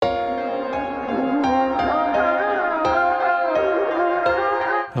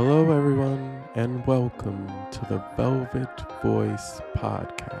and welcome to the Velvet Voice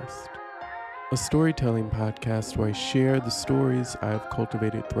Podcast, a storytelling podcast where I share the stories I have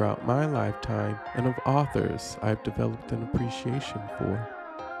cultivated throughout my lifetime and of authors I've developed an appreciation for.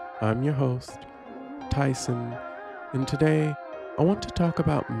 I'm your host, Tyson, and today I want to talk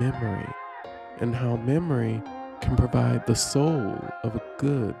about memory and how memory can provide the soul of a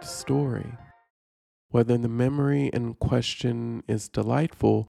good story. Whether the memory in question is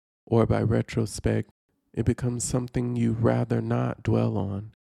delightful or by retrospect, it becomes something you rather not dwell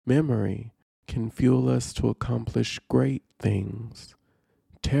on. Memory can fuel us to accomplish great things,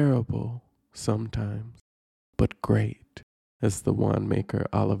 terrible sometimes, but great, as the wand-maker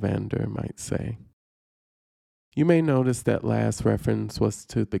Ollivander might say. You may notice that last reference was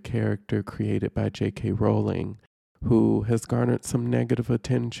to the character created by J.K. Rowling, who has garnered some negative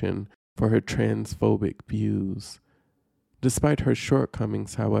attention for her transphobic views. Despite her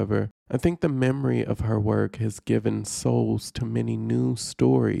shortcomings, however, I think the memory of her work has given souls to many new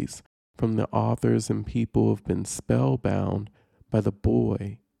stories from the authors and people who have been spellbound by the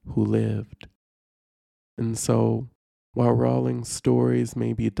boy who lived. And so, while Rowling's stories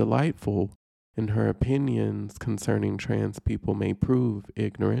may be delightful and her opinions concerning trans people may prove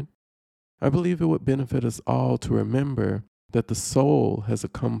ignorant, I believe it would benefit us all to remember that the soul has a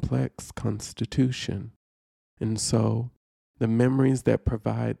complex constitution, and so the memories that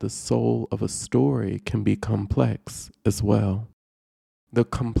provide the soul of a story can be complex as well. The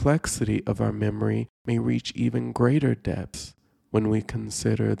complexity of our memory may reach even greater depths when we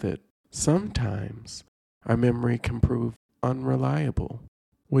consider that sometimes our memory can prove unreliable,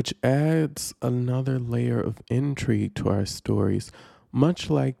 which adds another layer of intrigue to our stories,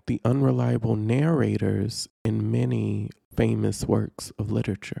 much like the unreliable narrators in many famous works of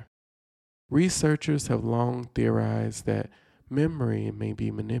literature. Researchers have long theorized that memory may be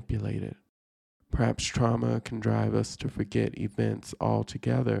manipulated. Perhaps trauma can drive us to forget events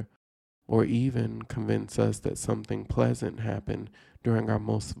altogether, or even convince us that something pleasant happened during our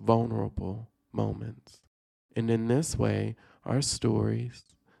most vulnerable moments. And in this way, our stories,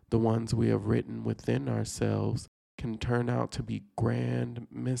 the ones we have written within ourselves, can turn out to be grand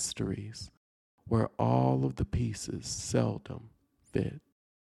mysteries where all of the pieces seldom fit.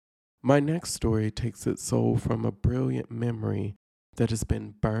 My next story takes its soul from a brilliant memory that has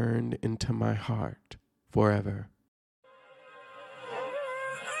been burned into my heart forever.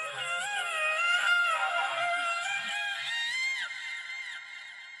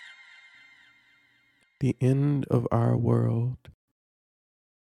 The End of Our World,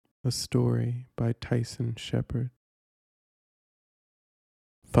 a story by Tyson Shepard.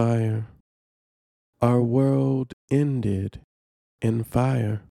 Fire. Our world ended in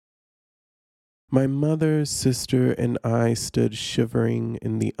fire. My mother, sister, and I stood shivering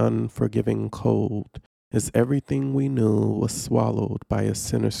in the unforgiving cold as everything we knew was swallowed by a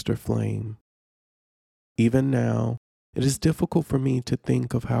sinister flame. Even now, it is difficult for me to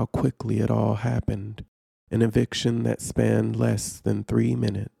think of how quickly it all happened, an eviction that spanned less than 3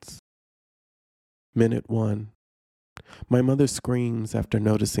 minutes. Minute 1. My mother screams after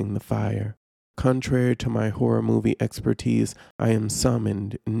noticing the fire. Contrary to my horror movie expertise, I am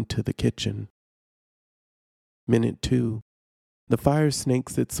summoned into the kitchen. Minute 2. The fire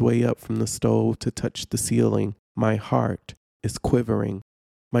snakes its way up from the stove to touch the ceiling. My heart is quivering.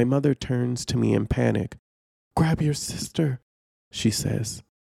 My mother turns to me in panic. "Grab your sister," she says.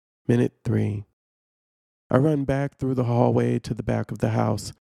 Minute 3. I run back through the hallway to the back of the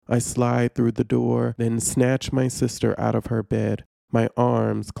house. I slide through the door, then snatch my sister out of her bed, my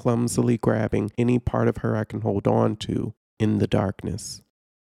arms clumsily grabbing any part of her I can hold on to in the darkness.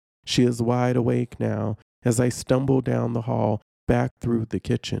 She is wide awake now as I stumble down the hall back through the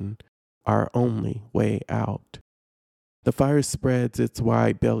kitchen, our only way out. The fire spreads its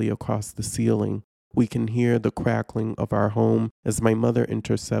wide belly across the ceiling. We can hear the crackling of our home as my mother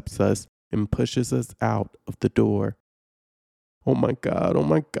intercepts us and pushes us out of the door. Oh my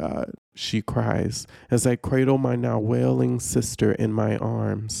God, she cries as I cradle my now wailing sister in my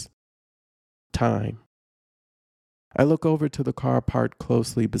arms. Time. I look over to the car parked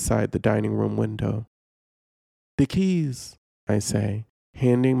closely beside the dining room window. "The keys," I say,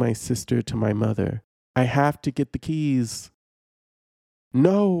 handing my sister to my mother. "I have to get the keys."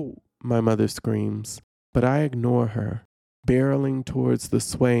 "No," my mother screams, but I ignore her, barreling towards the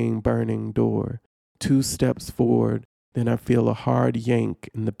swaying, burning door. 2 steps forward, then I feel a hard yank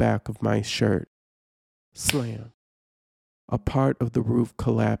in the back of my shirt. Slam. A part of the roof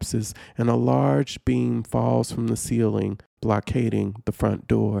collapses and a large beam falls from the ceiling, blockading the front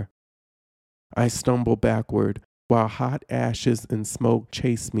door. I stumble backward while hot ashes and smoke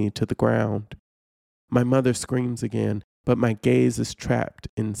chase me to the ground. My mother screams again, but my gaze is trapped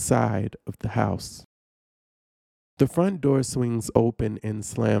inside of the house. The front door swings open and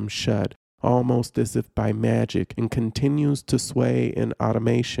slams shut, almost as if by magic, and continues to sway in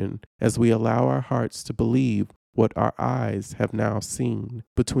automation as we allow our hearts to believe what our eyes have now seen.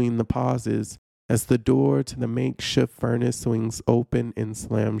 Between the pauses, as the door to the makeshift furnace swings open and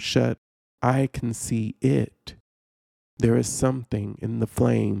slams shut, I can see it. There is something in the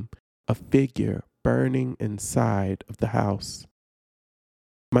flame, a figure burning inside of the house.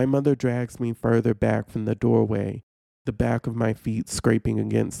 My mother drags me further back from the doorway, the back of my feet scraping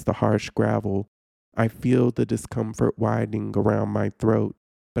against the harsh gravel. I feel the discomfort widening around my throat,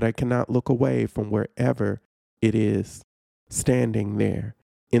 but I cannot look away from wherever it is, standing there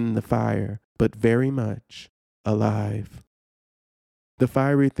in the fire, but very much alive. The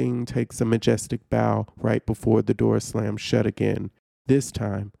fiery thing takes a majestic bow right before the door slams shut again, this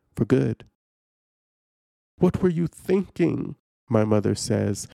time for good. "What were you thinking?" my mother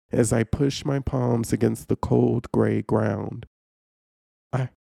says as I push my palms against the cold gray ground. I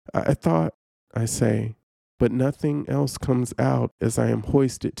thought, I say, but nothing else comes out as I am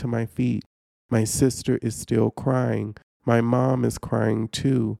hoisted to my feet. My sister is still crying. My mom is crying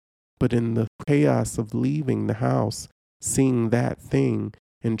too. But in the chaos of leaving the house, seeing that thing,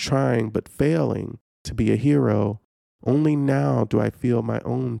 and trying but failing to be a hero, only now do I feel my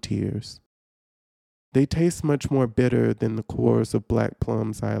own tears. They taste much more bitter than the cores of black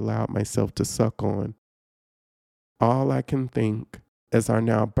plums I allowed myself to suck on. All I can think, as our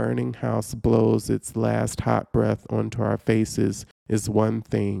now burning house blows its last hot breath onto our faces, is one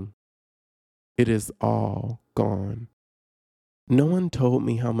thing. It is all gone. No one told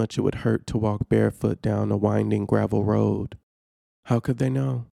me how much it would hurt to walk barefoot down a winding gravel road. How could they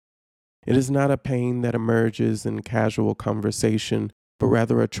know? It is not a pain that emerges in casual conversation, but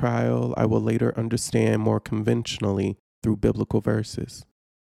rather a trial I will later understand more conventionally through biblical verses.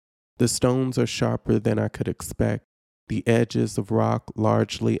 The stones are sharper than I could expect, the edges of rock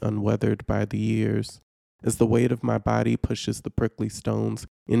largely unweathered by the years. As the weight of my body pushes the prickly stones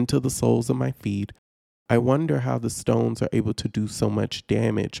into the soles of my feet, I wonder how the stones are able to do so much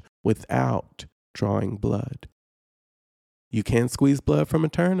damage without drawing blood. "You can't squeeze blood from a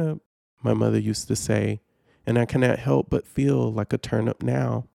turnip," my mother used to say, and I cannot help but feel like a turnip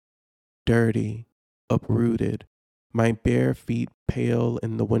now. Dirty, uprooted, my bare feet pale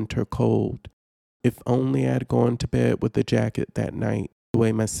in the winter cold. If only I had gone to bed with a jacket that night, the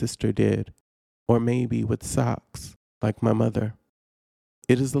way my sister did, or maybe with socks, like my mother.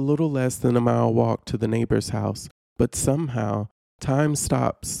 It is a little less than a mile walk to the neighbor's house, but somehow time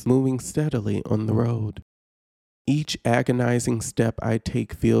stops moving steadily on the road. Each agonizing step I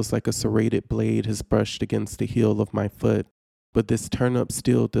take feels like a serrated blade has brushed against the heel of my foot, but this turnip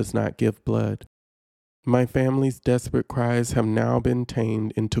still does not give blood. My family's desperate cries have now been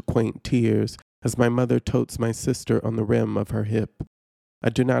tamed into quaint tears as my mother totes my sister on the rim of her hip. I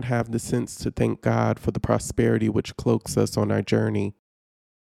do not have the sense to thank God for the prosperity which cloaks us on our journey.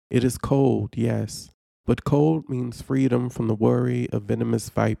 It is cold, yes, but cold means freedom from the worry of venomous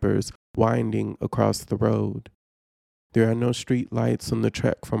vipers winding across the road. There are no street lights on the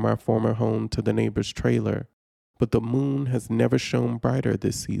trek from our former home to the neighbor's trailer, but the moon has never shone brighter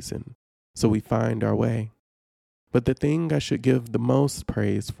this season, so we find our way. But the thing I should give the most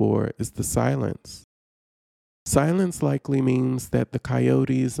praise for is the silence. Silence likely means that the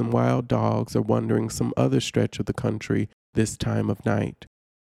coyotes and wild dogs are wandering some other stretch of the country this time of night.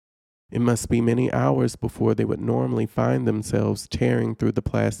 It must be many hours before they would normally find themselves tearing through the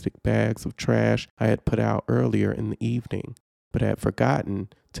plastic bags of trash I had put out earlier in the evening, but had forgotten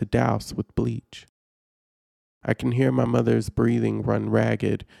to douse with bleach. I can hear my mother's breathing run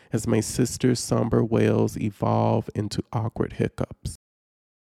ragged as my sister's somber wails evolve into awkward hiccups.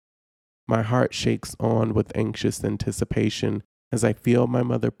 My heart shakes on with anxious anticipation as I feel my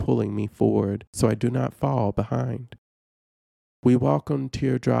mother pulling me forward so I do not fall behind. We walk on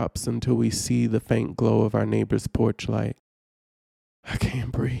teardrops until we see the faint glow of our neighbor's porch light. "I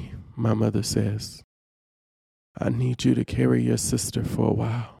can't breathe," my mother says. "I need you to carry your sister for a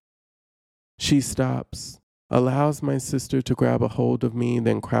while." She stops, allows my sister to grab a hold of me,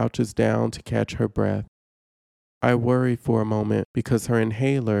 then crouches down to catch her breath. I worry for a moment because her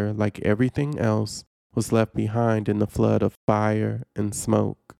inhaler, like everything else, was left behind in the flood of fire and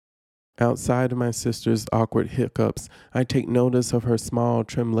smoke. Outside of my sister's awkward hiccups, I take notice of her small,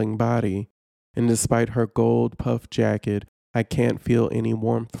 trembling body, and despite her gold puff jacket, I can't feel any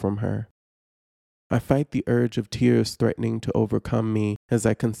warmth from her. I fight the urge of tears threatening to overcome me as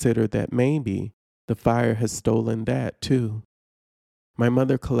I consider that maybe the fire has stolen that too. My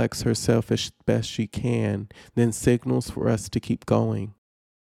mother collects herself as best she can, then signals for us to keep going.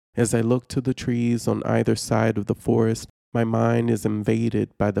 As I look to the trees on either side of the forest, my mind is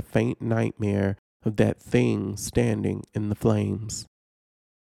invaded by the faint nightmare of that thing standing in the flames.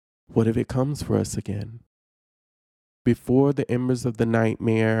 What if it comes for us again? Before the embers of the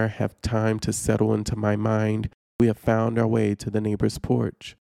nightmare have time to settle into my mind, we have found our way to the neighbor's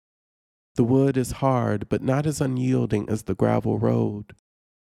porch. The wood is hard, but not as unyielding as the gravel road.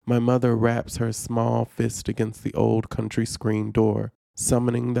 My mother raps her small fist against the old country screen door,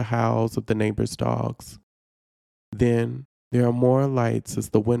 summoning the howls of the neighbor's dogs. Then there are more lights as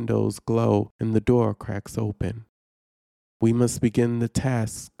the windows glow and the door cracks open. We must begin the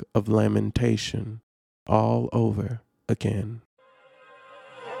task of lamentation all over again.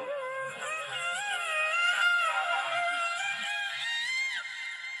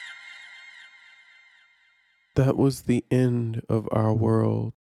 That was the end of Our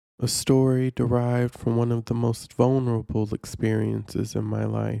World, a story derived from one of the most vulnerable experiences in my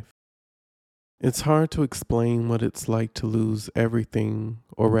life. It's hard to explain what it's like to lose everything,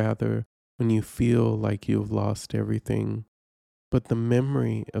 or rather, when you feel like you've lost everything. But the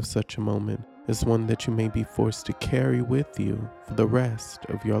memory of such a moment is one that you may be forced to carry with you for the rest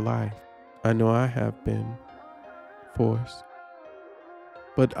of your life. I know I have been forced.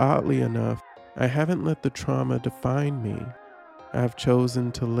 But oddly enough, I haven't let the trauma define me. I have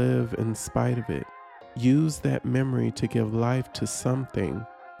chosen to live in spite of it. Use that memory to give life to something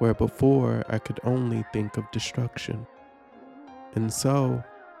where before I could only think of destruction. And so,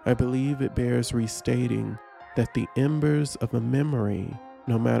 I believe it bears restating that the embers of a memory,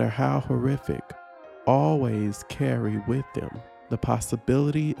 no matter how horrific, always carry with them the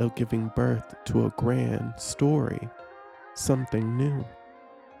possibility of giving birth to a grand story, something new.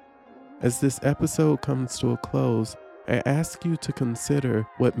 As this episode comes to a close, I ask you to consider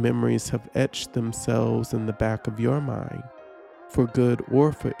what memories have etched themselves in the back of your mind. For good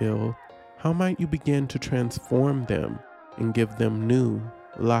or for ill, how might you begin to transform them and give them new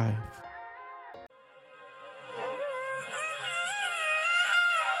life?